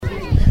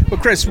Well,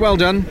 Chris, well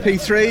done,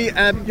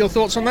 P3. Your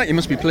thoughts on that? You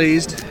must be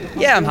pleased.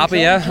 Yeah, I'm happy.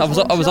 Yeah, I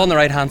was on the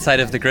right hand side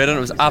of the grid and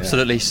it was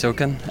absolutely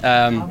soaking.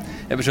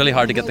 It was really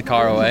hard to get the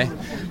car away.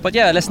 But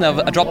yeah, listen,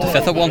 I dropped to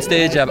 5th at one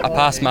stage. I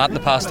passed Matt, I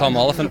passed Tom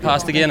Oliphant,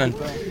 passed again, and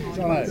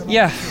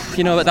yeah,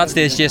 at that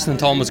stage Jason and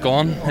Tom was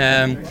gone.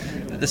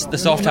 The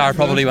soft tire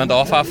probably went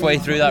off halfway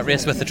through that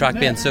race with the track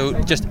being so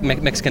just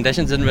mixed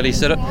conditions, didn't really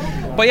suit it.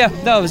 But yeah,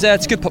 no, it's a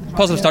good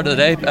positive start to the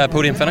day,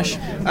 podium finish.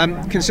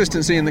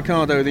 Consistency in the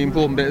car, though, the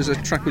important bit as the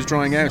track was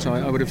drying out,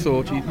 I would have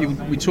thought.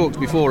 We talked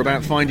before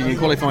about finding your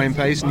qualifying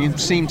pace, and you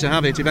seemed to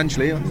have it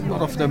eventually.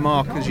 Not off the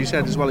mark, as you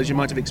said, as well as you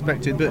might have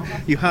expected, but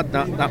you had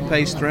that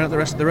pace throughout the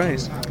rest of the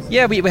race.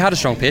 Yeah, we had a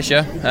strong pace,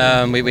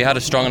 yeah. We had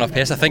a strong enough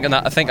pace. I think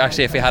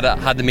actually if we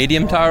had the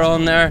medium tire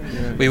on there,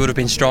 we would have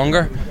been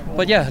stronger.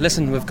 But yeah,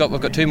 listen, we've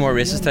got 2 more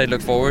races to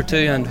look forward to,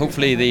 and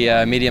hopefully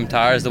the medium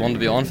tyre is the one to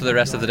be on for the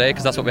rest of the day,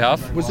 because that's what we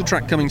have. Was the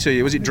track coming to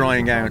you? Was it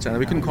drying out?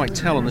 We couldn't quite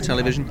tell on the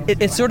television.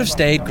 It sort of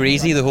stayed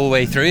greasy the whole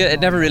way through. It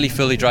never really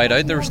fully dried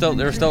out. There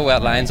were still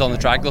wet lines on the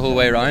track the whole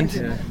way around.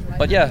 Yeah.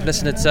 But yeah,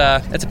 listen, it's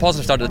a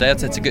positive start of the day.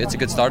 It's a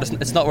good start.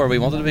 It's not where we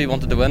wanted to be. We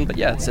wanted to win, but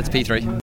yeah, it's P3.